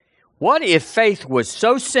What if faith was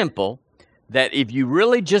so simple that if you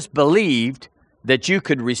really just believed that you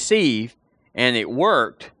could receive and it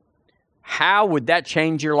worked, how would that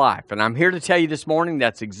change your life? And I'm here to tell you this morning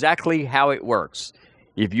that's exactly how it works.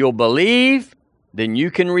 If you'll believe, then you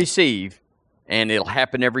can receive, and it'll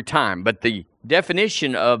happen every time. But the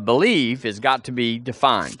definition of believe has got to be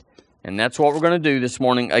defined. And that's what we're going to do this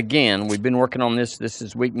morning again. We've been working on this. This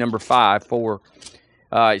is week number 5 for...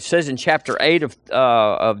 it says in chapter 8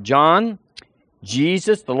 of John,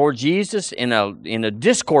 Jesus, the Lord Jesus, in a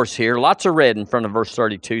discourse here, lots of red in front of verse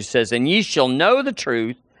 32, says, "And ye shall know the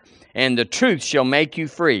truth, and the truth shall make you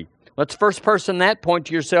free." Let's first person that, point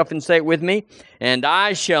to yourself and say it with me. "And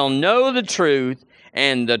I shall know the truth,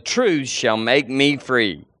 and the truth shall make me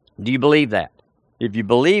free." Do you believe that? If you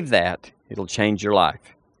believe that, it'll change your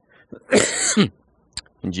life.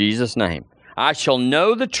 In Jesus' name. I shall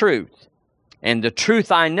know the truth, and the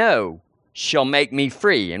truth I know shall make me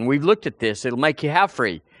free. And we've looked at this. It'll make you how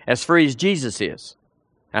free? As free as Jesus is.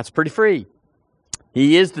 That's pretty free.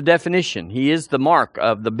 He is the definition. He is the mark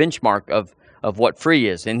of the benchmark of what free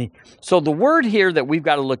is. And so the word here that we've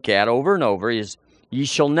got to look at over and over is, ye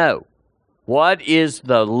shall know. What is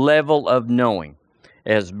the level of knowing?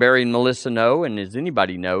 As Barry and Melissa know, and as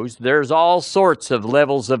anybody knows, there's all sorts of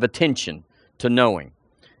levels of attention to knowing.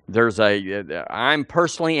 I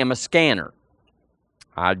personally am a scanner.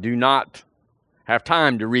 I do not have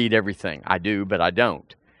time to read everything. I do, but I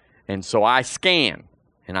don't. And so I scan,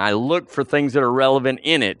 and I look for things that are relevant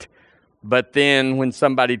in it. But then when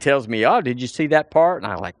somebody tells me, "Oh, did you see that part?"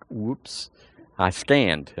 And I'm like, whoops, I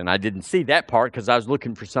scanned, and I didn't see that part because I was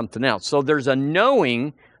looking for something else. So there's a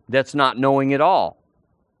knowing that's not knowing at all.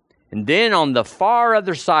 And then on the far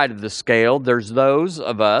other side of the scale, there's those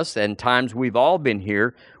of us, and times we've all been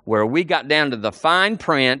here, where we got down to the fine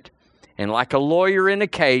print, and like a lawyer in a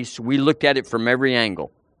case, we looked at it from every angle.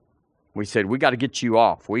 We said, we got to get you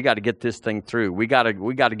off. We got to get this thing through. We got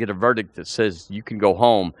to get a verdict that says you can go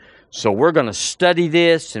home. So we're going to study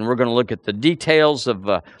this, and we're going to look at the details of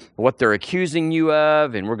what they're accusing you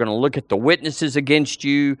of, and we're going to look at the witnesses against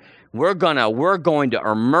you. We're going to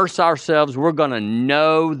immerse ourselves. We're going to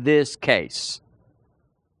know this case.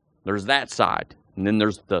 There's that side. And then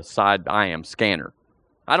there's the side I am, scanner.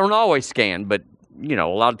 I don't always scan, but, a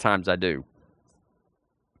lot of times I do.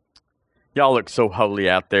 Y'all look so holy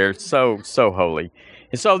out there. So holy.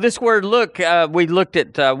 And so this word look, we looked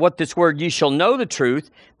at what this word, ye shall know the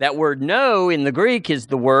truth. That word know in the Greek is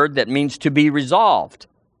the word that means to be resolved.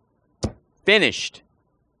 Finished.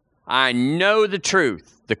 I know the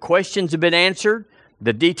truth. The questions have been answered.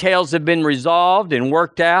 The details have been resolved and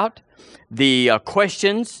worked out. The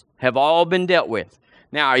questions have all been dealt with.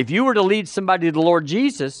 Now, if you were to lead somebody to the Lord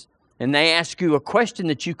Jesus and they ask you a question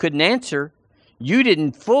that you couldn't answer, you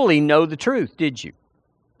didn't fully know the truth, did you?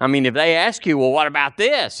 I mean, if they ask you, well, what about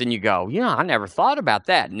this? And you go, I never thought about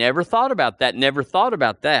that. Never thought about that. Never thought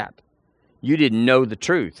about that. You didn't know the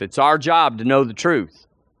truth. It's our job to know the truth.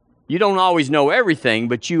 You don't always know everything,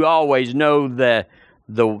 but you always know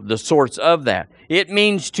the source of that. It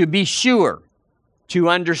means to be sure, to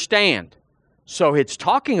understand. So it's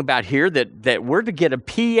talking about here that we're to get a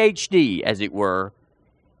PhD, as it were,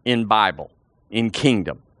 in Bible, in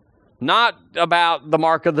kingdom. Not about the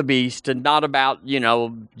mark of the beast and not about,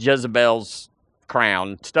 Jezebel's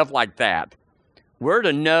crown, stuff like that. We're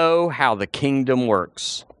to know how the kingdom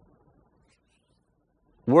works.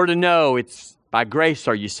 We're to know it's by grace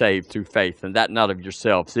are you saved through faith, and that not of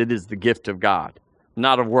yourselves. It is the gift of God,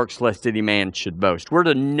 not of works lest any man should boast. We're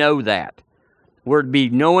to know that. We're to be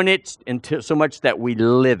knowing it until so much that we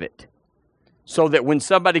live it. So that when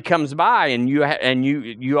somebody comes by and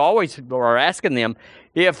you always are asking them,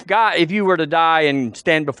 if you were to die and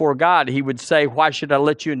stand before God, He would say, "Why should I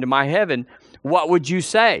let you into my heaven?" What would you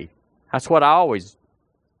say? That's what I always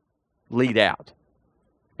lead out.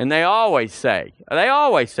 And they always say,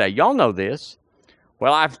 y'all know this.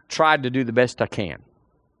 Well, I've tried to do the best I can.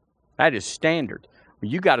 That is standard.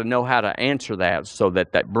 You got to know how to answer that so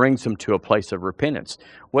that brings them to a place of repentance.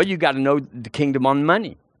 Well, you got to know the kingdom on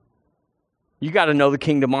money. You got to know the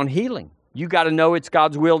kingdom on healing. You got to know it's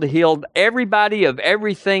God's will to heal everybody of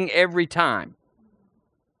everything every time.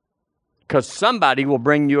 Because somebody will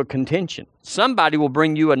bring you a contention. Somebody will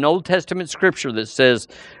bring you an Old Testament scripture that says,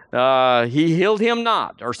 He healed him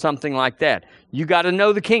not, or something like that. You got to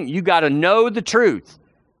know the king. You got to know the truth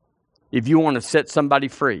if you want to set somebody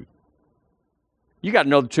free. You got to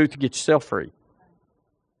know the truth to get yourself free.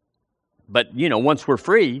 But, once we're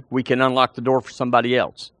free, we can unlock the door for somebody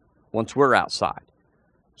else once we're outside.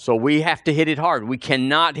 So we have to hit it hard. We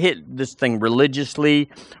cannot hit this thing religiously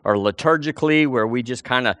or liturgically where we just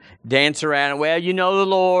kind of dance around. Well, you know the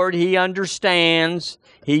Lord, He understands.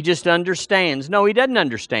 He just understands. No, He doesn't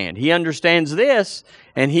understand. He understands this,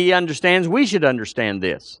 and He understands we should understand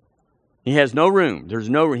this. He has no room.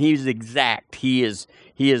 He's exact. He is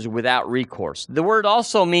without recourse. The word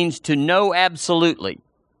also means to know absolutely.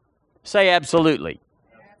 Say absolutely.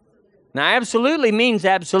 Now, absolutely means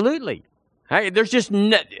absolutely. There's just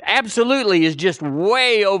absolutely is just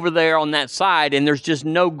way over there on that side, and there's just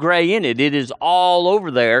no gray in it. It is all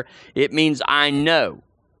over there. It means I know.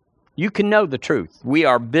 You can know the truth. We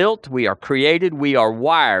are built, we are created, we are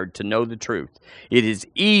wired to know the truth. It is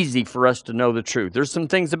easy for us to know the truth. There's some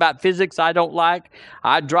things about physics I don't like.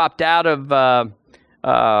 I dropped out of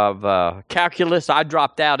calculus. I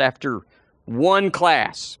dropped out after one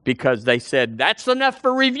class because they said, that's enough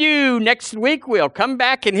for review. Next week we'll come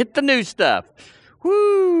back and hit the new stuff.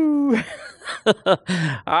 Woo!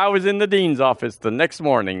 I was in the dean's office the next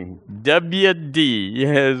morning. WD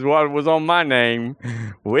is what was on my name.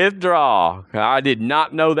 Withdraw. I did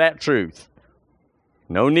not know that truth.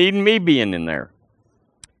 No need in me being in there.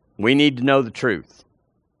 We need to know the truth.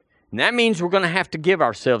 And that means we're going to have to give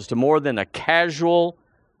ourselves to more than a casual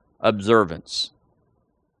observance.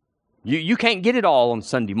 You can't get it all on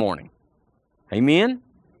Sunday morning. Amen?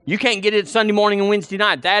 You can't get it Sunday morning and Wednesday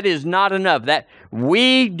night. That is not enough. That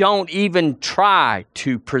we don't even try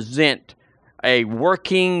to present a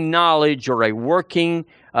working knowledge or a working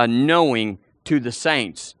knowing to the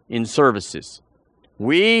saints in services.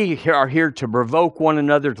 We are here to provoke one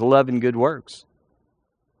another to love and good works.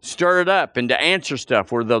 Stir it up and to answer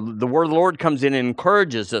stuff where the word of the Lord comes in and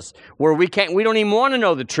encourages us, where we don't even want to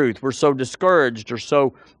know the truth. We're so discouraged or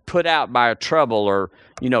so put out by a trouble or,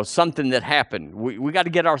 something that happened. We got to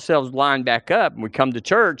get ourselves lined back up. And we come to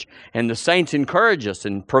church and the saints encourage us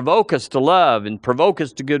and provoke us to love and provoke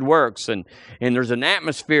us to good works. And there's an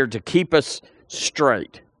atmosphere to keep us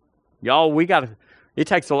straight. Y'all, it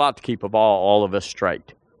takes a lot to keep all of us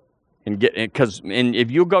straight. And if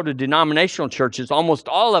you go to denominational churches, almost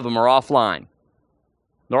all of them are offline.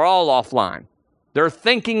 They're all offline. They're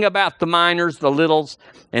thinking about the minors, the littles,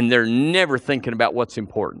 and they're never thinking about what's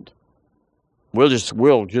important. We'll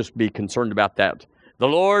just be concerned about that. The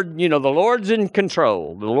Lord, the Lord's in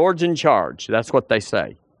control. The Lord's in charge. That's what they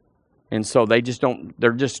say. And so they just don't,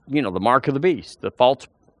 they're just, the mark of the beast, the false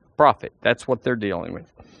prophet. That's what they're dealing with.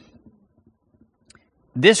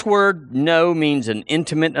 This word know means an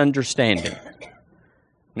intimate understanding.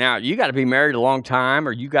 Now, you got to be married a long time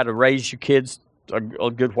or you got to raise your kids a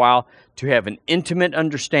good while to have an intimate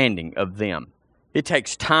understanding of them. It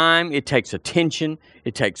takes time, it takes attention,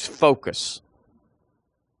 it takes focus.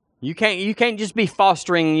 You can't just be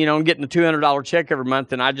fostering, getting a $200 check every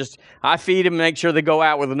month and I feed them and make sure they go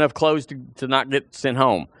out with enough clothes to not get sent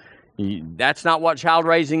home. That's not what child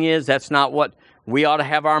raising is. That's not what. We ought to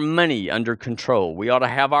have our money under control. We ought to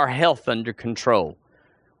have our health under control.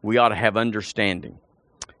 We ought to have understanding.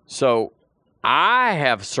 So I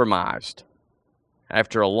have surmised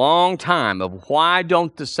after a long time of why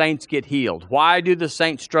don't the saints get healed? Why do the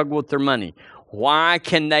saints struggle with their money? Why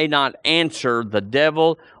can they not answer the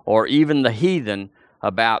devil or even the heathen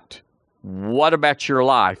about what about your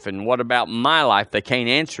life and what about my life? They can't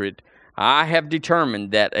answer it. I have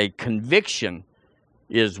determined that a conviction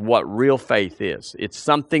is what real faith is. It's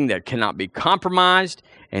something that cannot be compromised,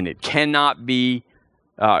 and it cannot be,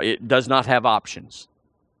 it does not have options.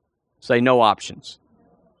 Say no options.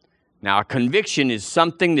 Now, a conviction is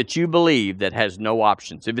something that you believe that has no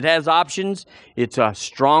options. If it has options, it's a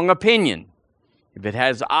strong opinion. If it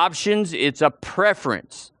has options, it's a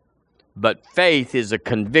preference. But faith is a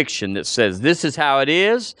conviction that says, this is how it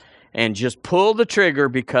is, and just pull the trigger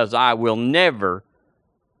because I will never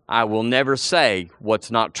say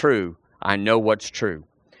what's not true. I know what's true.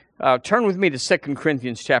 Turn with me to 2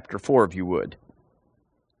 Corinthians chapter 4, if you would.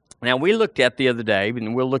 Now, we looked at the other day,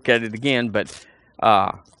 and we'll look at it again, but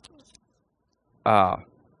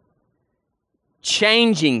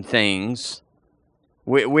changing things,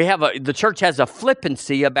 the church has a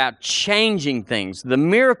flippancy about changing things. The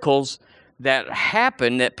miracles that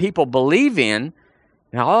happen that people believe in.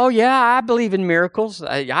 Oh, yeah, I believe in miracles.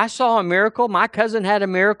 I saw a miracle. My cousin had a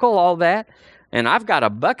miracle, all that. And I've got a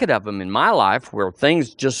bucket of them in my life where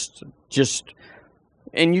things just,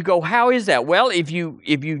 and you go, how is that? Well, if you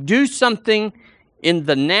do something in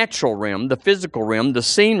the natural realm, the physical realm, the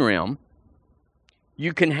seen realm,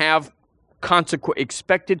 you can have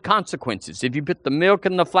expected consequences. If you put the milk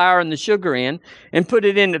and the flour and the sugar in and put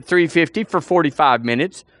it in at 350 for 45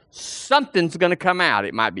 minutes, something's going to come out.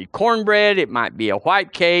 It might be cornbread, it might be a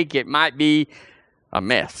white cake, it might be a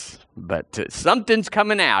mess. But something's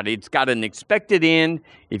coming out. It's got an expected end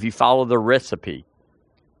if you follow the recipe.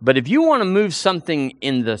 But if you want to move something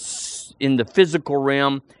in the physical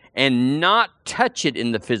realm and not touch it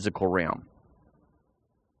in the physical realm,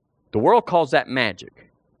 the world calls that magic.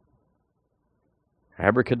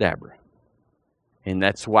 Abracadabra. And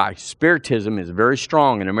that's why Spiritism is very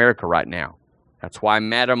strong in America right now. That's why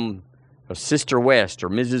Madam or Sister West or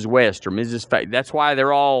Mrs. West or Mrs. That's why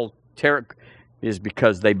they're all is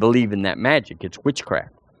because they believe in that magic. It's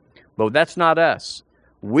witchcraft. But that's not us.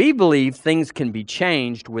 We believe things can be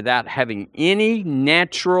changed without having any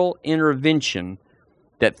natural intervention,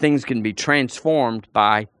 that things can be transformed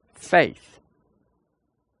by faith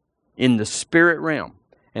in the spirit realm.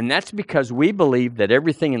 And that's because we believe that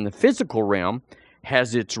everything in the physical realm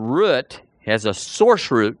has its root, has a source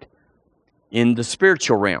root in the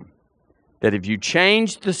spiritual realm. That if you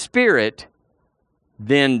change the spirit,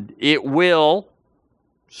 then it will,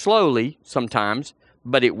 slowly sometimes,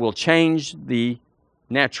 but it will change the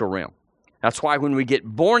natural realm. That's why when we get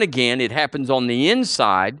born again, it happens on the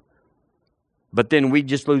inside, but then we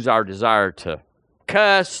just lose our desire to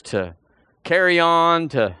cuss, to carry on,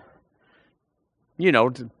 to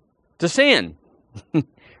sin.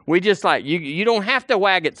 We just you don't have to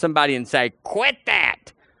wag at somebody and say, quit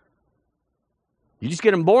that. You just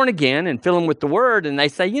get them born again and fill them with the Word, and they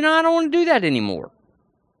say, I don't want to do that anymore.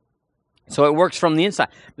 So it works from the inside.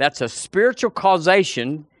 That's a spiritual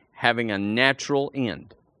causation having a natural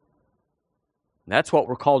end. That's what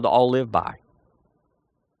we're called to all live by.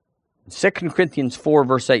 2 Corinthians 4,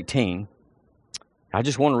 verse 18, I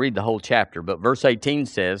just want to read the whole chapter, but verse 18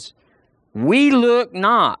 says, we look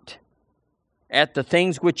not at the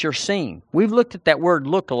things which are seen. We've looked at that word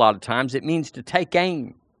look a lot of times. It means to take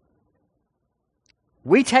aim.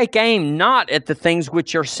 We take aim not at the things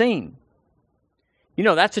which are seen.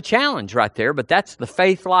 That's a challenge right there, but that's the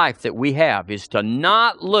faith life that we have, is to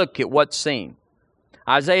not look at what's seen.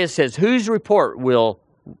 Isaiah says, whose report will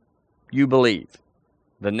you believe?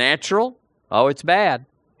 The natural? Oh, it's bad.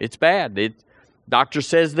 It's bad. Doctor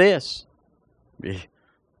says this.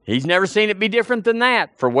 He's never seen it be different than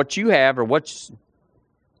that for what you have or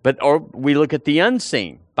or we look at the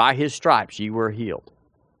unseen. By his stripes you were healed.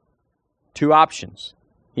 Two options.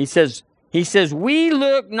 He says, we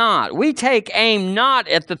look not, we take aim not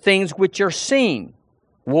at the things which are seen.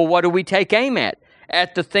 Well, what do we take aim at?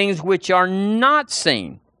 At the things which are not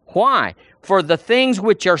seen. Why? For the things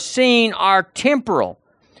which are seen are temporal.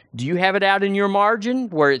 Do you have it out in your margin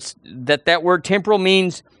where it's that word temporal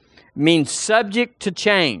means subject to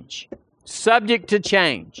change. Subject to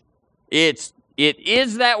change. It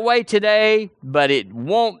is that way today, but it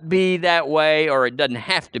won't be that way, or it doesn't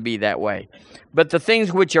have to be that way. But the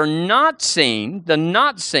things which are not seen,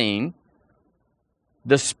 the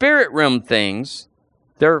spirit realm things,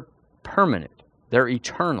 they're permanent. They're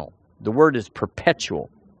eternal. The word is perpetual.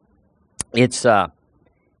 It's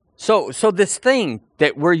so this thing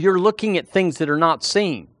that where you're looking at things that are not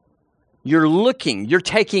seen, you're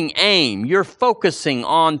taking aim, you're focusing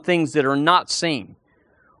on things that are not seen.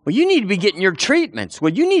 Well, you need to be getting your treatments.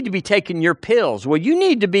 Well, you need to be taking your pills. Well, you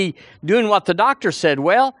need to be doing what the doctor said.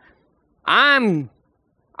 Well, I'm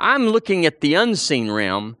looking at the unseen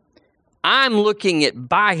realm. I'm looking at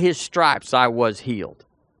by his stripes I was healed.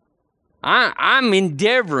 I'm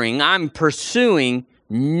endeavoring, I'm pursuing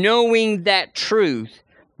knowing that truth,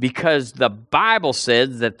 because the Bible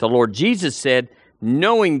says that the Lord Jesus said,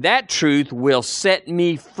 knowing that truth will set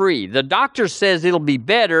me free. The doctor says it'll be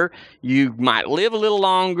better. You might live a little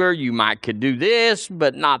longer. You could do this,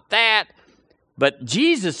 but not that. But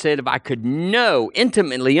Jesus said if I could know,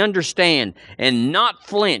 intimately understand, and not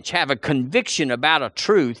flinch, have a conviction about a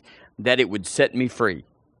truth, that it would set me free.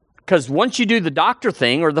 Because once you do the doctor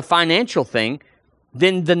thing or the financial thing,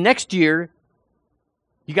 then the next year,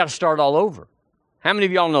 you got to start all over. How many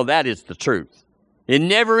of y'all know that is the truth? It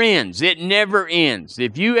never ends. It never ends.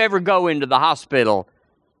 If you ever go into the hospital,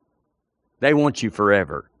 they want you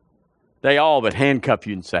forever. They all but handcuff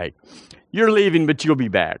you and say, you're leaving, but you'll be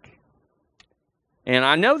back. And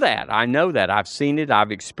I know that. I've seen it.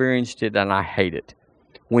 I've experienced it, and I hate it.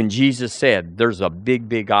 When Jesus said there's a big,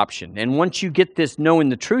 big option. And once you get this knowing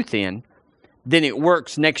the truth in, then it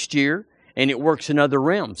works next year, and it works in other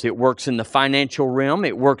realms. It works in the financial realm.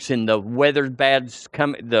 It works in the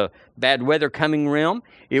bad weather coming realm.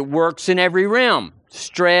 It works in every realm.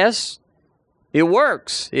 Stress, it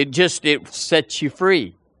works. It sets you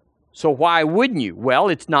free. So why wouldn't you? Well,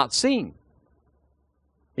 it's not seen.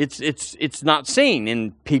 It's not seen,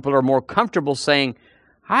 and people are more comfortable saying,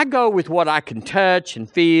 I go with what I can touch and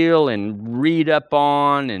feel and read up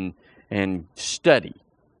on and study.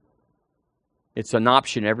 It's an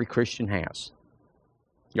option every Christian has.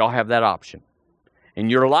 Y'all have that option. And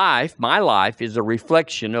your life, my life, is a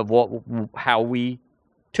reflection of how we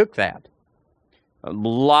took that. A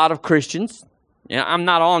lot of Christians, I'm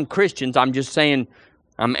not on Christians, I'm just saying,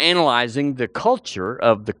 I'm analyzing the culture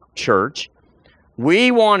of the church.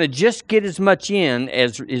 We want to just get as much in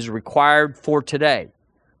as is required for today.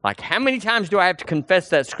 Like, how many times do I have to confess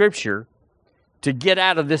that scripture to get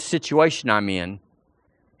out of this situation I'm in?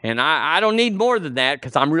 And I don't need more than that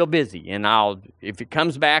because I'm real busy. And if it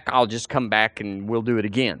comes back, I'll just come back and we'll do it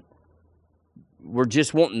again. We're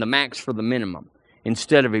just wanting the max for the minimum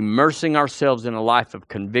instead of immersing ourselves in a life of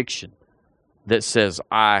conviction that says,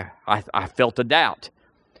 I felt a doubt.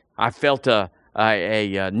 I felt a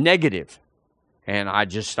negative. And I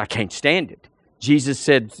can't stand it. Jesus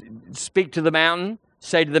said, speak to the mountain,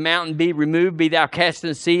 say to the mountain, be removed, be thou cast in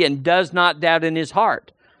the sea, and does not doubt in his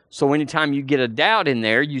heart. So anytime you get a doubt in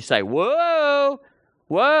there, you say, whoa,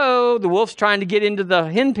 the wolf's trying to get into the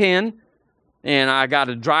hen pen, and I got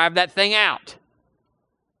to drive that thing out.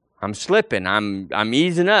 I'm slipping. I'm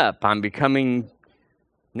easing up. I'm becoming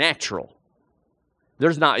natural.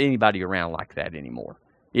 There's not anybody around like that anymore.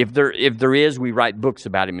 If there is, we write books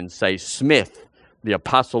about him and say, Smith, the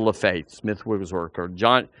apostle of faith, Smith Wigglesworth, or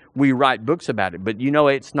John, we write books about it. But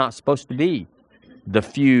it's not supposed to be the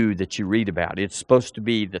few that you read about. It's supposed to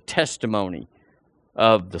be the testimony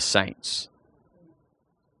of the saints.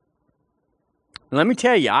 Let me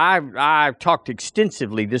tell you, I've talked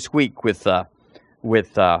extensively this week with a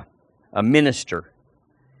minister,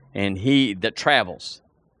 and that travels,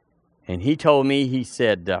 and he told me, he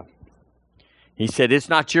said, it's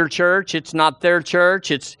not your church, it's not their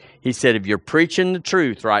church. He said, if you're preaching the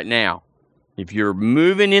truth right now, if you're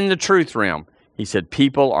moving in the truth realm, he said,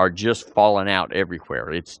 people are just falling out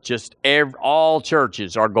everywhere. It's just all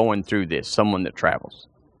churches are going through this, someone that travels.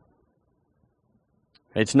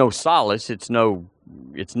 It's no solace. It's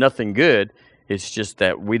nothing good. It's just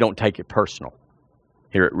that we don't take it personal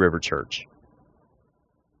here at River Church.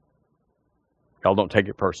 Y'all don't take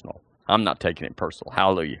it personal. I'm not taking it personal.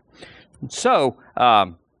 Hallelujah. So,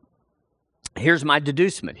 here's my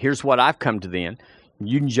deducement. Here's what I've come to the end.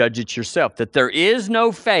 You can judge it yourself. That there is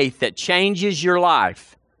no faith that changes your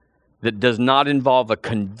life that does not involve a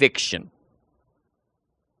conviction.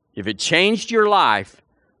 If it changed your life,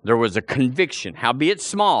 there was a conviction. Howbeit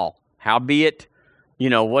small, howbeit,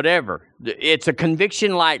 whatever. It's a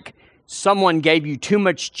conviction like someone gave you too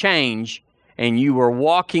much change and you were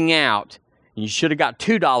walking out and you should have got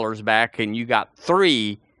 $2 back and you got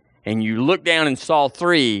 $3, and you looked down and saw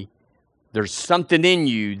 $3. There's something in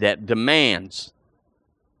you that demands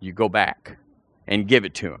you go back and give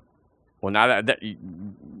it to him. Well, now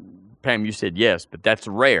Pam, you said yes, but that's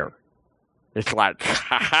rare. It's like,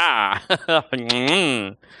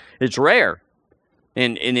 it's rare.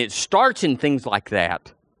 And it starts in things like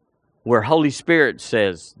that, where Holy Spirit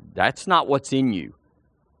says, that's not what's in you.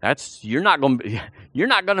 You're not going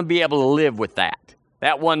to be able to live with that.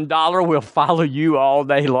 That $1 will follow you all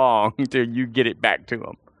day long until you get it back to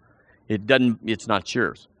him. It's not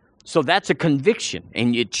yours. So that's a conviction,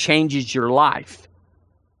 and it changes your life.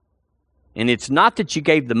 And it's not that you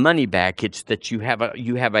gave the money back; it's that you have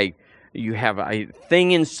a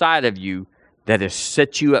thing inside of you that has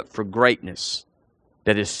set you up for greatness,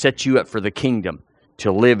 that has set you up for the kingdom,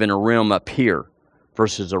 to live in a realm up here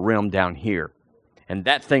versus a realm down here. And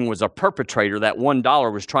that thing was a perpetrator. That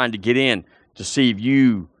 $1 was trying to get in to see if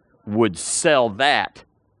you would sell that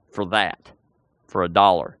for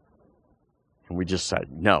 $1. And we just said,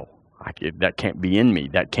 no, that can't be in me.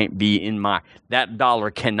 That can't be that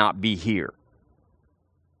dollar cannot be here.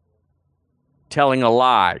 Telling a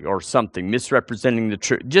lie or something, misrepresenting the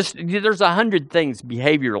truth. There's 100 things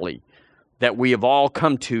behaviorally that we have all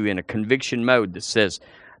come to in a conviction mode that says,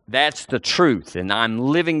 that's the truth, and I'm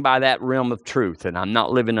living by that realm of truth, and I'm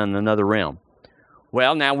not living in another realm.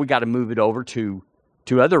 Well, now we got to move it over to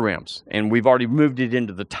other realms, and we've already moved it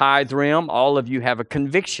into the tithe realm. All of you have a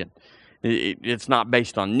conviction. It's not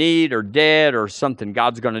based on need or debt or something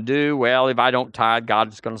God's going to do. Well, if I don't tithe,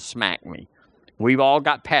 God's going to smack me. We've all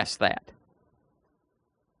got past that.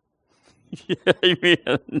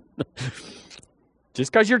 Amen. Just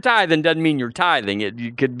because you're tithing doesn't mean you're tithing.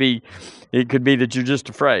 It could be that you're just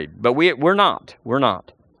afraid. But we're not. We're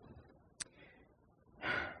not.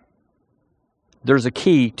 There's a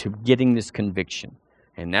key to getting this conviction,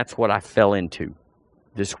 and that's what I fell into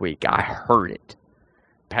this week. I heard it.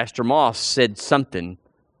 Pastor Moss said something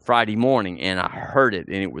Friday morning, and I heard it,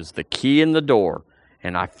 and it was the key in the door,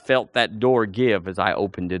 and I felt that door give as I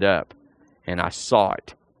opened it up, and I saw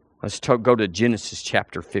it. Let's go to Genesis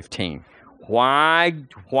chapter 15. How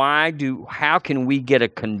can we get a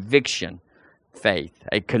conviction faith?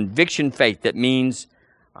 A conviction faith that means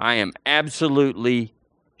I am absolutely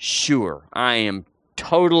sure. I am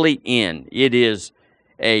totally in. It is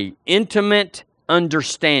a intimate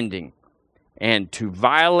understanding. And to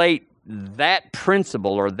violate that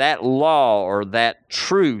principle or that law or that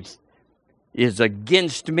truth is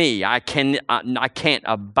against me. I can't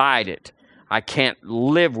abide it. I can't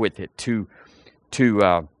live with it.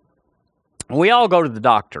 We all go to the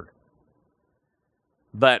doctor,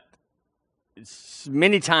 but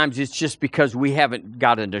many times it's just because we haven't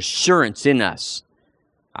got an assurance in us.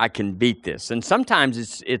 I can beat this, and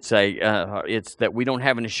sometimes it's that we don't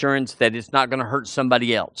have an assurance that it's not going to hurt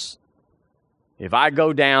somebody else. If I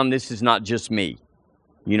go down, this is not just me.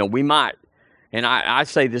 We might, and I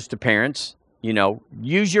say this to parents.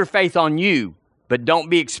 Use your faith on you, but don't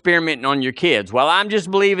be experimenting on your kids. Well, I'm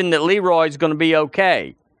just believing that Leroy's going to be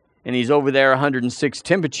okay, and he's over there 106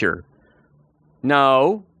 temperature.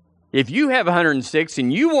 No, if you have 106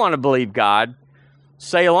 and you want to believe God,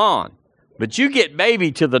 sail on. But you get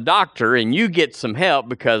baby to the doctor and you get some help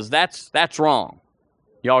because that's wrong.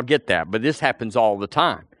 Y'all get that, but this happens all the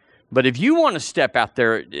time. But if you want to step out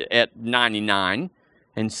there at 99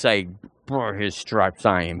 and say, "For his stripes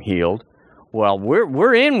I am healed," well,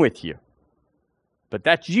 we're in with you. But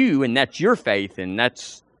that's you, and that's your faith, and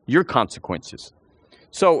that's your consequences.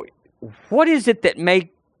 So what is it that made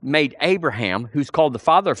Abraham, who's called the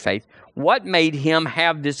father of faith, what made him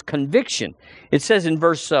have this conviction? It says in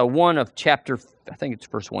verse 1 of chapter, I think it's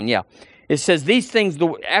verse 1, yeah. It says,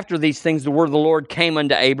 after these things, the word of the Lord came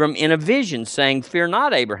unto Abram in a vision, saying, "Fear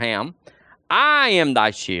not, Abraham, I am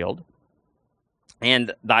thy shield,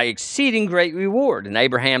 and thy exceeding great reward." And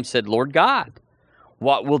Abraham said, "Lord God,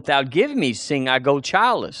 what wilt thou give me, seeing I go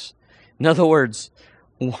childless?" In other words,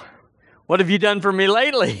 what have you done for me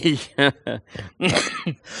lately?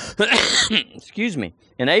 Excuse me.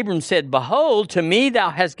 And Abram said, "Behold, to me thou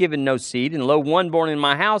hast given no seed, and lo, one born in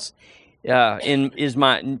my house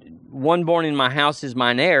is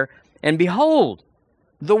mine heir. And behold,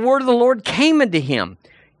 the word of the Lord came unto him."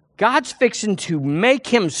 God's fixing to make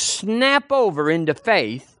him snap over into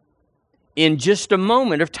faith in just a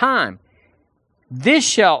moment of time. This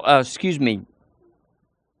shall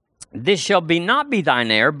not be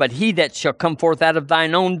thine heir, but he that shall come forth out of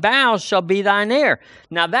thine own bowels shall be thine heir.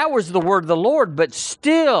 Now that was the word of the Lord, but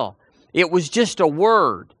still, it was just a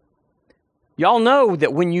word. Y'all know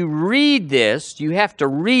that when you read this, you have to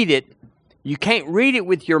read it. You can't read it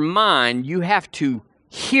with your mind. You have to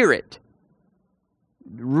hear it.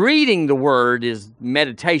 Reading the word is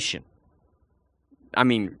meditation.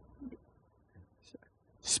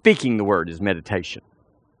 Speaking the word is meditation.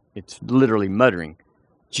 It's literally muttering.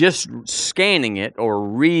 Just scanning it or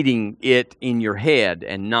reading it in your head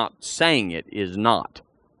and not saying it is not.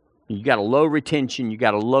 You got a low retention, you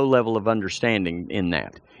got a low level of understanding in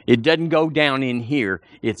that. It doesn't go down in here.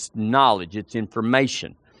 It's knowledge, it's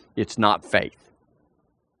information. It's not faith.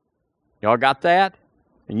 Y'all got that?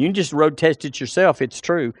 And you can just road test it yourself. It's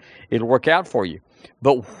true. It'll work out for you.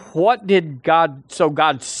 But what did God, so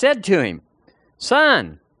God said to him,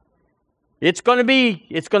 "Son, it's going to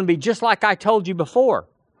be just like I told you before."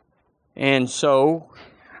 And so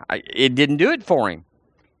it didn't do it for him.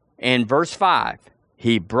 And verse 5,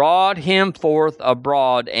 he brought him forth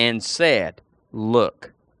abroad and said,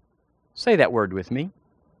 "Look." Say that word with me.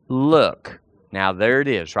 Look. Now there it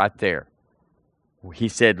is right there. He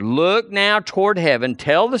said, "Look now toward heaven,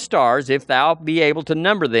 tell the stars, if thou be able to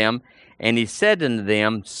number them." And he said unto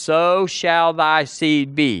them, "So shall thy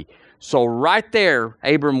seed be." So right there,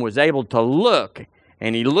 Abram was able to look,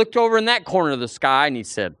 and he looked over in that corner of the sky, and he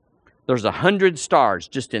said, "There's 100 stars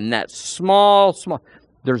just in that small.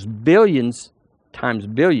 There's billions times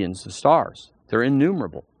billions of stars. They're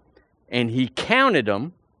innumerable." And he counted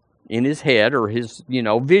them in his head or his,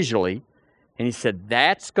 visually, and he said,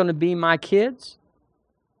 "That's going to be my kids?"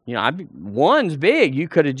 One's big. You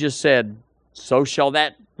could have just said, "So shall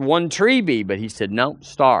that one tree be." But he said, "No,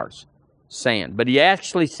 stars, sand." But he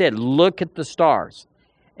actually said, "Look at the stars."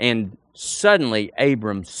 And suddenly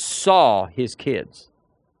Abram saw his kids.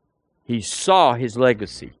 He saw his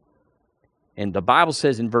legacy. And the Bible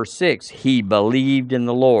says in verse 6, he believed in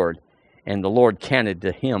the Lord, and the Lord counted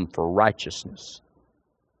to him for righteousness.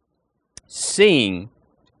 Seeing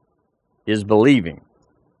is believing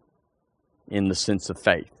in the sense of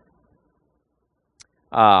faith.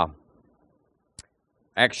 Acts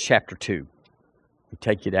chapter 2. We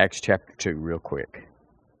take you to Acts chapter 2 real quick.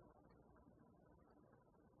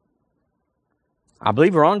 I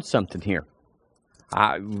believe we're on something here.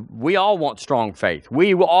 We all want strong faith.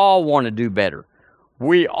 We all want to do better.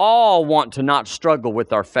 We all want to not struggle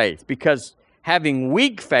with our faith, because having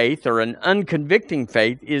weak faith or an unconvicting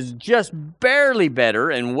faith is just barely better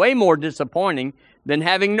and way more disappointing than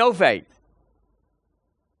having no faith.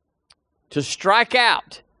 To strike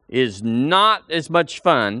out is not as much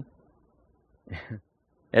fun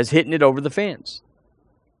as hitting it over the fence.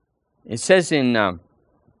 It says in,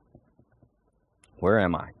 where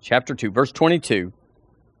am I? Chapter 2, verse 22.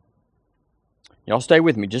 Y'all stay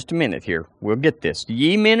with me just a minute here. We'll get this.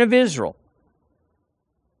 Ye men of Israel.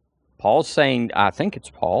 Paul's saying, I think it's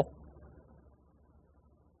Paul.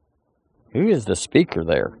 Who is the speaker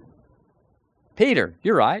there? Peter,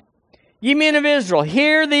 you're right. Ye men of Israel,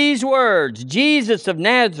 hear these words. Jesus of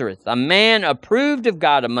Nazareth, a man approved of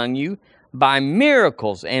God among you by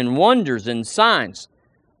miracles and wonders and signs,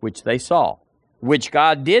 which they saw, which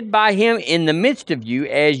God did by him in the midst of you,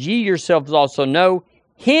 as ye yourselves also know,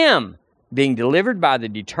 him being delivered by the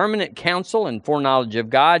determinate counsel and foreknowledge of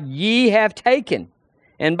God, ye have taken,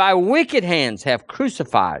 and by wicked hands have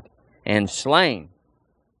crucified and slain,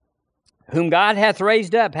 whom God hath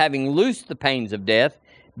raised up, having loosed the pains of death,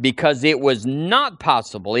 because it was not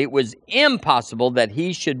possible, it was impossible that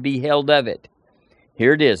he should be held of it.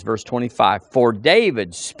 Here it is, verse 25. For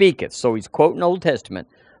David speaketh, so he's quoting Old Testament,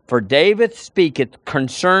 for David speaketh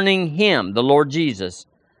concerning him, the Lord Jesus,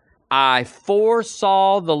 I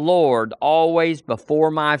foresaw the Lord always before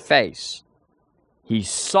my face. He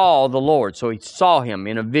saw the Lord, so he saw him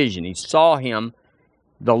in a vision. He saw him,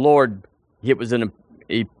 the Lord. It was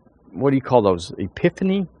what do you call those?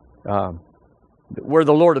 Epiphany? Where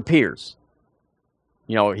the Lord appears.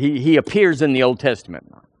 You know, he appears in the Old Testament.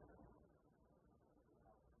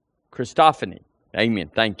 Christophany. Amen.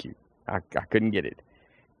 Thank you. I couldn't get it.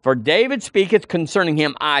 For David speaketh concerning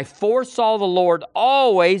him, I foresaw the Lord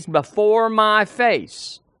always before my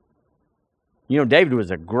face. You know, David was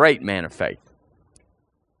a great man of faith.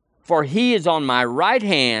 For he is on my right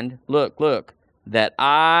hand, look, that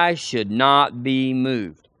I should not be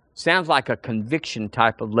moved. Sounds like a conviction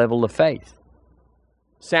type of level of faith.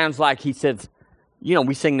 Sounds like he says, you know,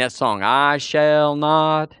 we sing that song, I shall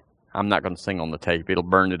not. I'm not going to sing on the tape. It'll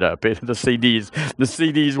burn it up. The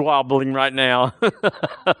CD's wobbling right now.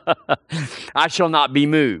 I shall not be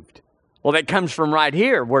moved. Well, that comes from right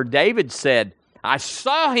here where David said, I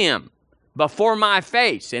saw him before my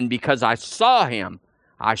face, and because I saw him,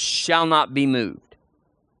 I shall not be moved.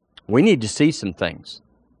 We need to see some things.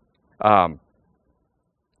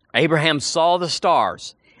 Abraham saw the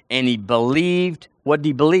stars, and he believed. What did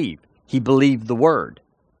he believe? He believed the Word.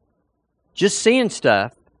 Just seeing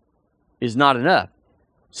stuff is not enough.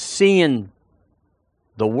 Seeing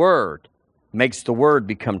the Word makes the Word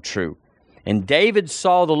become true. And David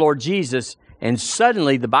saw the Lord Jesus, and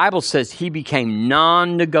suddenly the Bible says he became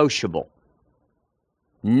non-negotiable.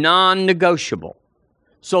 Non-negotiable.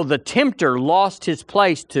 So the tempter lost his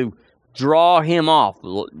place to draw him off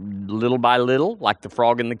little by little, like the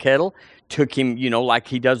frog in the kettle. Took him, you know, like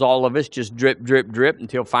he does all of us, just drip, drip, drip,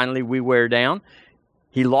 until finally we wear down.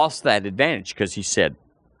 He lost that advantage because he said,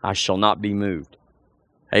 I shall not be moved.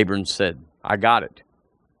 Abram said, I got it.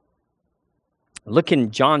 Look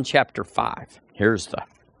in John chapter 5. Here's the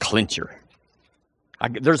clincher.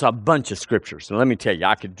 There's a bunch of scriptures, so let me tell you,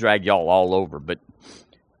 I could drag y'all all over, but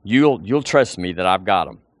you'll trust me that I've got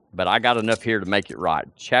them. But I got enough here to make it right.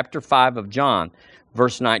 Chapter 5 of John,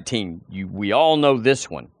 verse 19. We all know this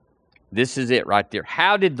one. This is it right there.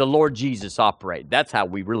 How did the Lord Jesus operate? That's how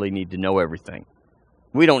we really need to know everything.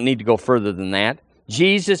 We don't need to go further than that.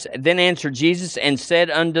 Jesus then answered Jesus and said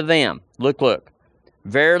unto them, look,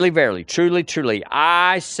 verily, verily, truly, truly,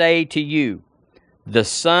 I say to you, the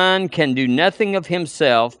Son can do nothing of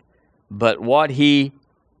himself, but what he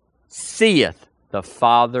seeth the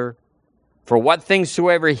Father. For what things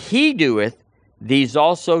soever he doeth, these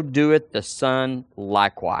also doeth the Son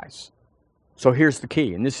likewise. So here's the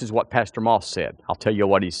key, and this is what Pastor Moss said. I'll tell you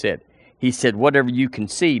what he said. He said, whatever you can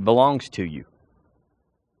see belongs to you.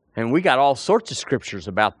 And we got all sorts of scriptures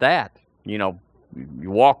about that. You know,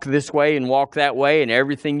 you walk this way and walk that way, and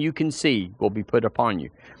everything you can see will be put upon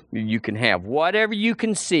you. You can have whatever you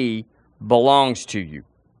can see belongs to you.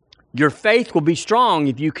 Your faith will be strong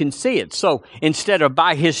if you can see it. So instead of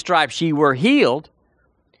by his stripes ye were healed,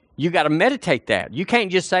 you got to meditate that. You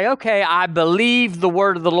can't just say, okay, I believe the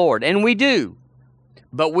word of the Lord. And we do.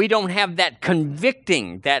 But we don't have that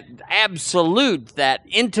convicting, that absolute, that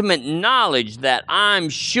intimate knowledge, that I'm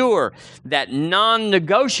sure, that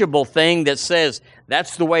non-negotiable thing that says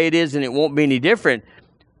that's the way it is and it won't be any different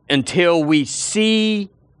until we see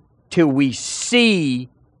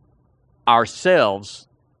ourselves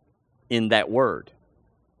in that word.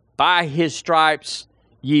 By his stripes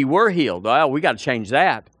ye were healed. Well, we got to change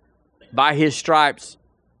that. By his stripes,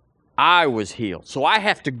 I was healed. So I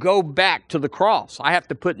have to go back to the cross. I have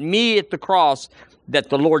to put me at the cross, that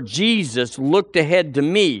the Lord Jesus looked ahead to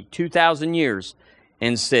me 2,000 years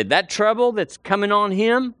and said, that trouble that's coming on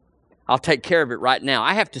him, I'll take care of it right now.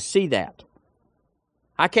 I have to see that.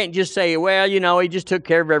 I can't just say, well, he just took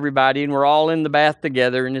care of everybody and we're all in the bath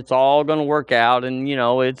together and it's all going to work out and,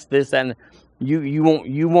 it's this and you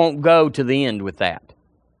won't go to the end with that.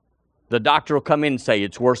 The doctor will come in and say,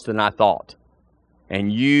 it's worse than I thought.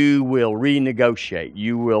 And you will renegotiate.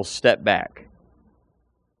 You will step back.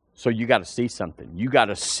 So you got to see something. You got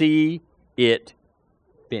to see it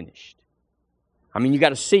finished. You got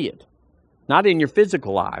to see it. Not in your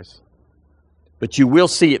physical eyes, but you will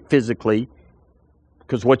see it physically,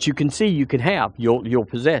 because what you can see, you can have. You'll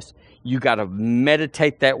possess. You got to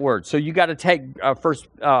meditate that word. So you got to take 1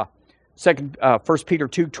 Peter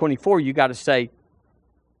 2:24. You got to say,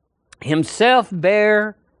 himself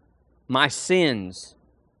bare my sins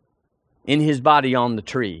in his body on the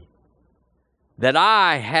tree, that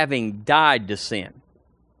I, having died to sin.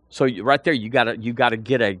 So right there, you got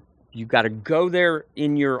to go there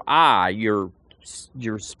in your eye, your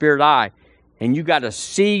spirit eye, and you got to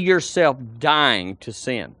see yourself dying to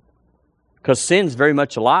sin, because sin's very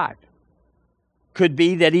much alive. Could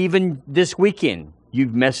be that even this weekend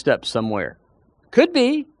you've messed up somewhere. Could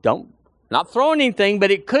be. Not throwing anything,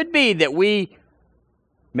 but it could be that we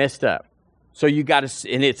messed up. So you got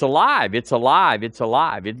to, and it's alive. It's alive. It's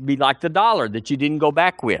alive. It'd be like the dollar that you didn't go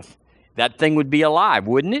back with. That thing would be alive,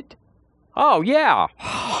 wouldn't it? Oh, yeah.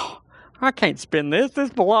 I can't spend this. This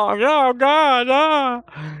belongs. Oh, God.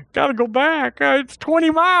 Got to go back. It's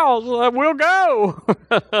 20 miles. We'll go.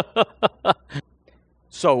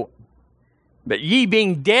 So, but ye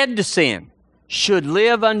being dead to sin should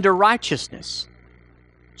live under righteousness.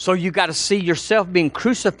 So you got to see yourself being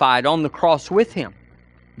crucified on the cross with him,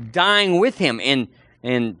 dying with him, and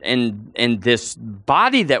this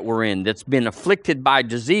body that we're in that's been afflicted by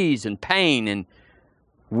disease and pain, and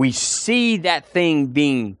we see that thing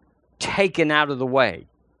being taken out of the way.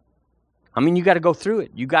 You got to go through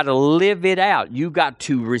it. You got to live it out. You got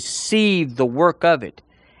to receive the work of it.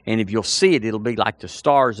 And if you'll see it, it'll be like the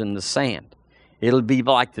stars in the sand. It'll be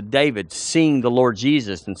like the David seeing the Lord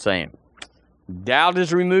Jesus and saying, doubt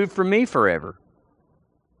is removed from me forever.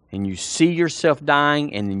 And you see yourself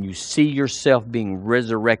dying, and then you see yourself being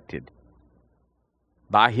resurrected.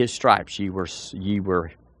 By his stripes ye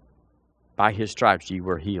were by his stripes ye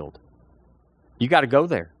were healed. You got to go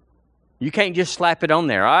there. You can't just slap it on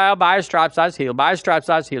there. By his stripes I was healed. By his stripes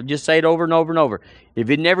I was healed. Just say it over and over and over. If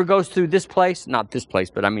it never goes through this place, not this place,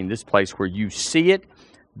 but this place where you see it,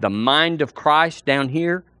 the mind of Christ down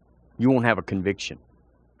here, you won't have a conviction.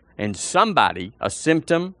 And somebody, a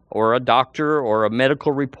symptom or a doctor or a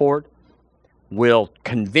medical report, will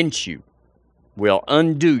convince you, will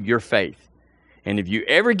undo your faith. And if you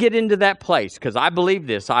ever get into that place, because I believe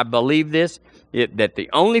this, that the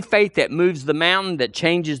only faith that moves the mountain, that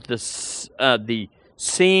changes the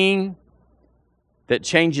seen, that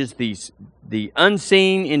changes the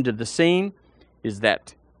unseen into the seen, is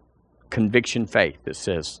that conviction faith that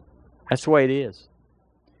says, that's the way it is.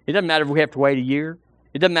 It doesn't matter if we have to wait a year.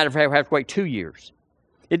 It doesn't matter if we have to wait 2 years.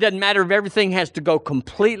 It doesn't matter if everything has to go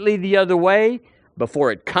completely the other way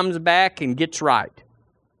before it comes back and gets right.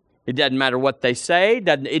 It doesn't matter what they say.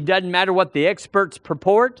 It doesn't matter what the experts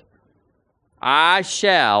purport. I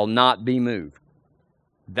shall not be moved.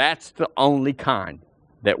 That's the only kind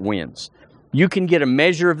that wins. You can get a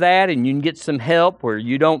measure of that, and you can get some help where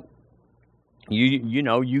you don't,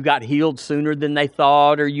 you got healed sooner than they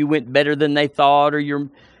thought, or you went better than they thought,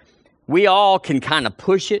 we all can kind of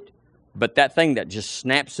push it, but that thing that just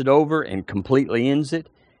snaps it over and completely ends it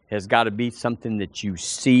has got to be something that you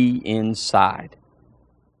see inside.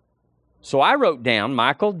 So I wrote down,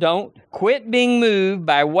 Michael, don't quit being moved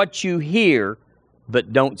by what you hear,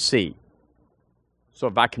 but don't see. So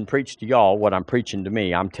if I can preach to y'all what I'm preaching to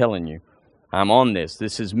me, I'm telling you, I'm on this.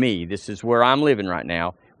 This is me. This is where I'm living right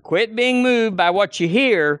now. Quit being moved by what you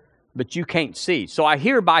hear, but you can't see. So I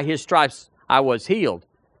hear by his stripes I was healed,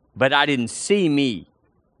 but I didn't see me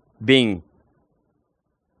being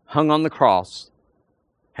hung on the cross,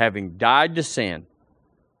 having died to sin,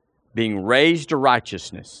 being raised to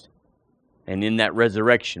righteousness, and in that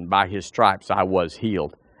resurrection, by his stripes, I was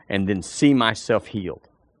healed, and then see myself healed.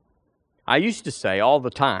 I used to say all the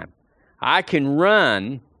time, I can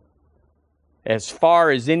run as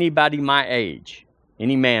far as anybody my age,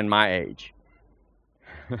 any man my age.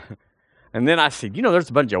 And then I said, there's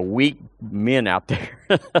a bunch of weak men out there.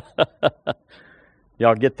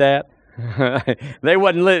 Y'all get that? They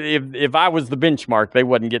wasn't if I was the benchmark, they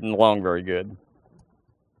wasn't getting along very good.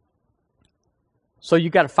 So you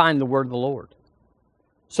got to find the word of the Lord.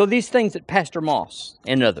 So these things that Pastor Moss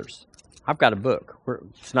and others, I've got a book.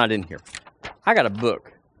 It's not in here. I got a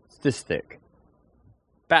book. It's this thick.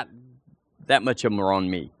 About that much of them are on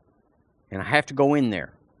me. And I have to go in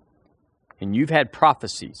there. And you've had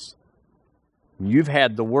prophecies. You've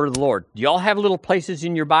had the word of the Lord. Do y'all have little places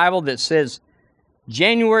in your Bible that says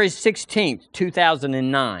January 16th,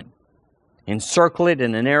 2009? And circle it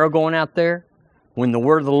and an arrow going out there when the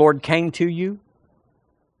word of the Lord came to you?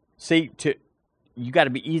 See, you got to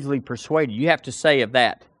be easily persuaded. You have to say of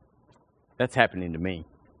that, that's happening to me.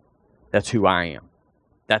 That's who I am.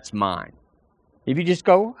 That's mine. If you just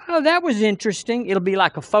go, oh, that was interesting, it'll be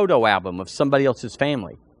like a photo album of somebody else's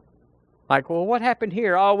family. Like, well, what happened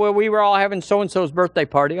here? Oh, well, we were all having so-and-so's birthday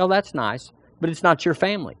party. Oh, that's nice. But it's not your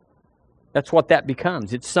family. That's what that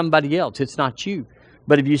becomes. It's somebody else. It's not you.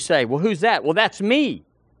 But if you say, well, who's that? Well, that's me.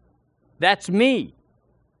 That's me.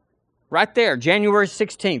 Right there, January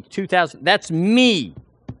 16th, 2000. That's me.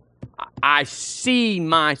 I see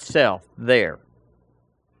myself there.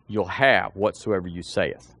 You'll have whatsoever you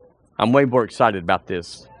saith. I'm way more excited about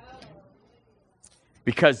this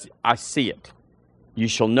because I see it. You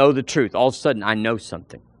shall know the truth. All of a sudden, I know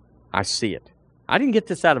something. I see it. I didn't get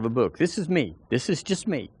this out of a book. This is me. This is just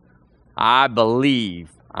me. I believe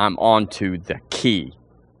I'm onto the key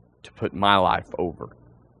to put my life over,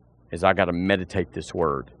 is I got to meditate this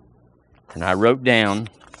word. And I wrote down,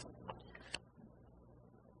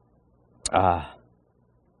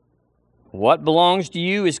 what belongs to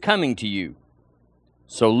you is coming to you.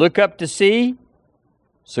 So look up to see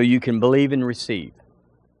so you can believe and receive.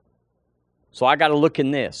 So I got to look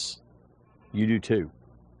in this. You do too.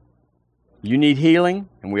 You need healing,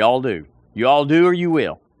 and we all do. You all do or you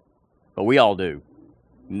will. But we all do.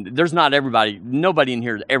 There's not nobody in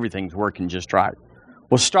here, everything's working just right.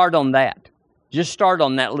 Well, start on that. Just start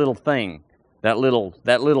on that little thing. That little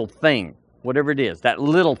thing. Whatever it is. That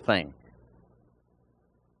little thing.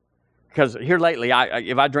 Because here lately,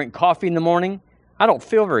 if I drink coffee in the morning, I don't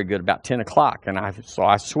feel very good about 10 o'clock. And so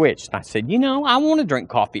I switched. I said, I want to drink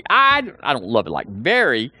coffee. I don't love it like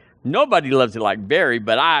Barry. Nobody loves it like Barry,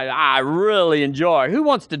 but I really enjoy. Who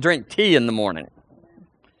wants to drink tea in the morning?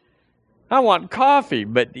 I want coffee.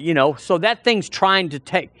 But, so that thing's trying to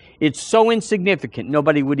take. It's so insignificant,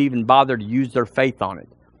 nobody would even bother to use their faith on it.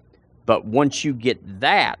 But once you get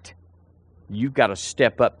that, you've got to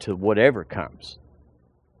step up to whatever comes.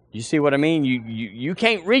 You see what I mean? You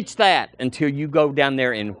can't reach that until you go down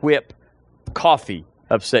there and whip coffee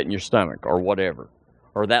upsetting your stomach or whatever.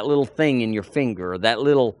 Or that little thing in your finger or that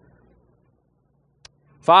little...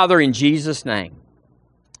 Father, in Jesus' name,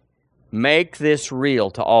 make this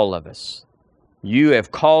real to all of us. You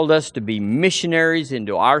have called us to be missionaries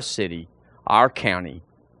into our city, our county.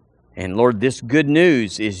 And Lord, this good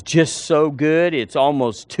news is just so good, it's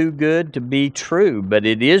almost too good to be true, but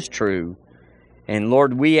it is true. And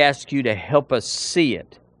Lord, we ask you to help us see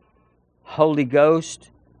it. Holy Ghost,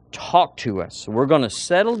 talk to us. We're going to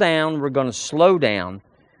settle down. We're going to slow down.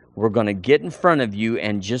 We're going to get in front of you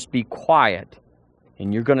and just be quiet.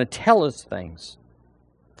 And you're going to tell us things.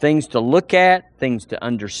 Things to look at, things to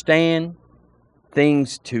understand,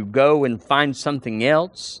 things to go and find something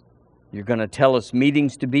else. You're going to tell us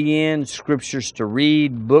meetings to be in, scriptures to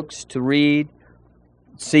read, books to read,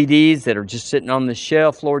 CDs that are just sitting on the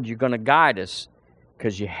shelf. Lord, you're going to guide us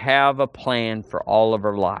because you have a plan for all of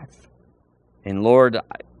our life. And Lord,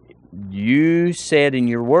 you said in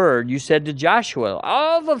your word, you said to Joshua,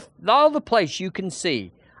 all the place you can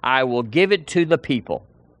see, I will give it to the people.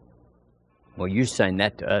 Well, you're saying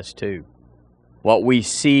that to us too. What we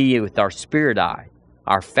see with our spirit eye,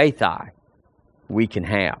 our faith eye, we can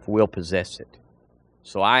have. We'll possess it.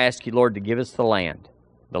 So I ask you, Lord, to give us the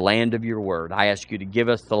land of your word. I ask you to give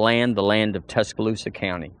us the land of Tuscaloosa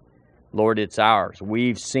County. Lord, it's ours.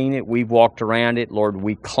 We've seen it. We've walked around it. Lord,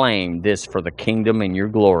 we claim this for the kingdom and your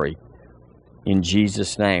glory in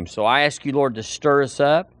Jesus' name. So I ask you, Lord, to stir us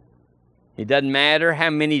up. It doesn't matter how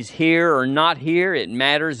many's here or not here. It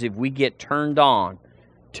matters if we get turned on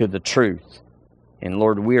to the truth. And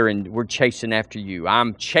Lord, we're chasing after you.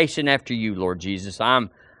 I'm chasing after you, Lord Jesus. I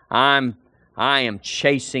am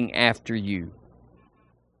chasing after you.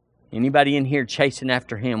 Anybody in here chasing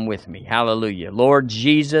after him with me? Hallelujah. Lord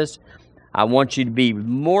Jesus, I want you to be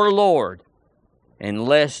more Lord and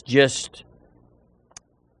less just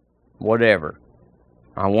whatever.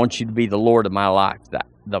 I want you to be the Lord of my life.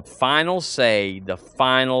 The final say, the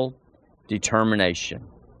final determination.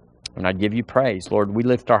 And I give you praise. Lord, we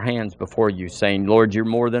lift our hands before you saying, Lord, you're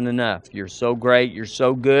more than enough. You're so great. You're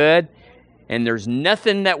so good. And there's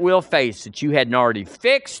nothing that we'll face that you hadn't already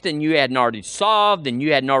fixed, and you hadn't already solved, and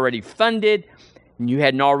you hadn't already funded, and you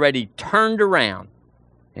hadn't already turned around.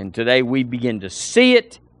 And today we begin to see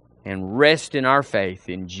it and rest in our faith.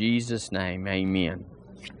 In Jesus' name, amen.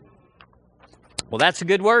 Well, that's a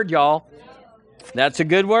good word, y'all. That's a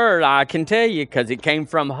good word, I can tell you, because it came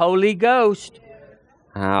from Holy Ghost.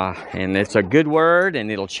 And it's a good word,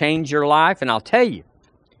 and it'll change your life. And I'll tell you,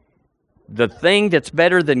 the thing that's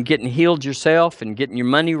better than getting healed yourself and getting your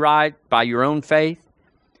money right by your own faith,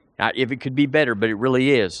 if it could be better, but it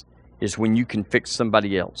really is when you can fix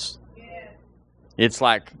somebody else. It's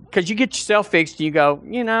like, because you get yourself fixed and you go,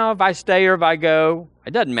 if I stay or if I go,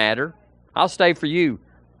 it doesn't matter. I'll stay for you.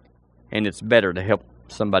 And it's better to help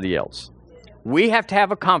somebody else. We have to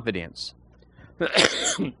have a confidence.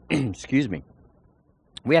 Excuse me.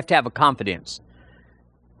 We have to have a confidence.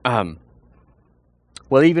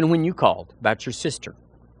 Well, even when you called about your sister.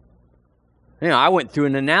 I went through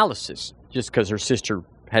an analysis just because her sister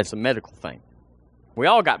has a medical thing. We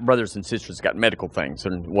all got brothers and sisters that got medical things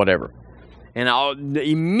and whatever. And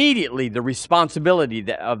immediately the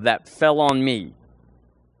responsibility of that fell on me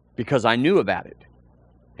because I knew about it.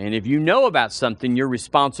 And if you know about something, you're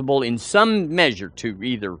responsible in some measure to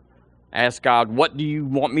either ask God, what do you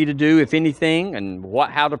want me to do, if anything, and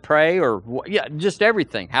how to pray, or just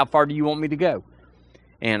everything. How far do you want me to go?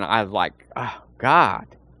 And I was like, oh, God,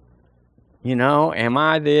 am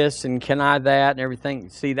I this and can I that and everything?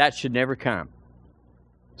 See, that should never come.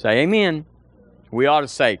 Say amen. We ought to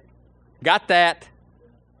say, got that,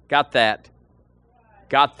 got that,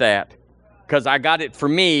 got that. Because I got it for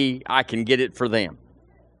me, I can get it for them.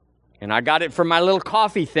 And I got it for my little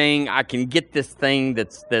coffee thing, I can get this thing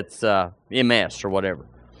that's MS or whatever.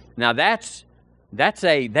 Now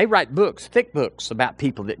they write books, thick books about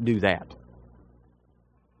people that do that.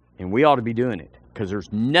 And we ought to be doing it because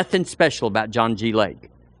there's nothing special about John G.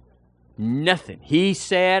 Lake. Nothing. He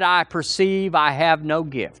said, I perceive I have no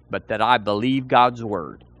gift, but that I believe God's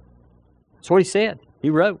word. That's what he said.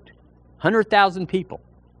 He wrote. 100,000 people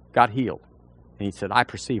got healed. And he said, I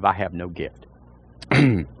perceive I have no gift.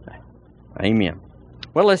 Amen.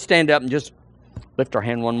 Well, let's stand up and just lift our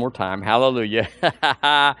hand one more time. Hallelujah.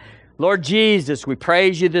 Lord Jesus, we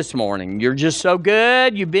praise you this morning. You're just so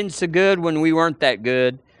good. You've been so good when we weren't that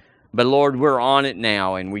good. But Lord, we're on it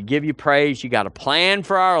now, and we give you praise. You got a plan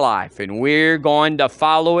for our life, and we're going to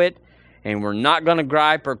follow it, and we're not going to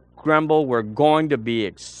gripe or grumble. We're going to be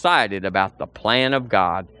excited about the plan of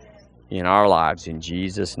God in our lives. In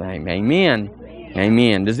Jesus' name, amen.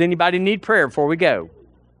 Amen. Does anybody need prayer before we go?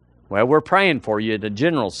 Well, we're praying for you in a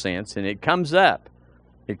general sense, and it comes up.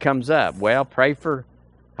 It comes up. Well, I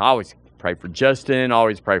always pray for Justin,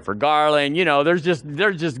 always pray for Garland. There's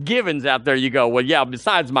just givens out there. You go, well, yeah,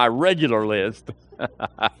 besides my regular list.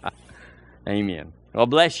 Amen. Well,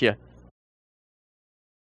 bless you.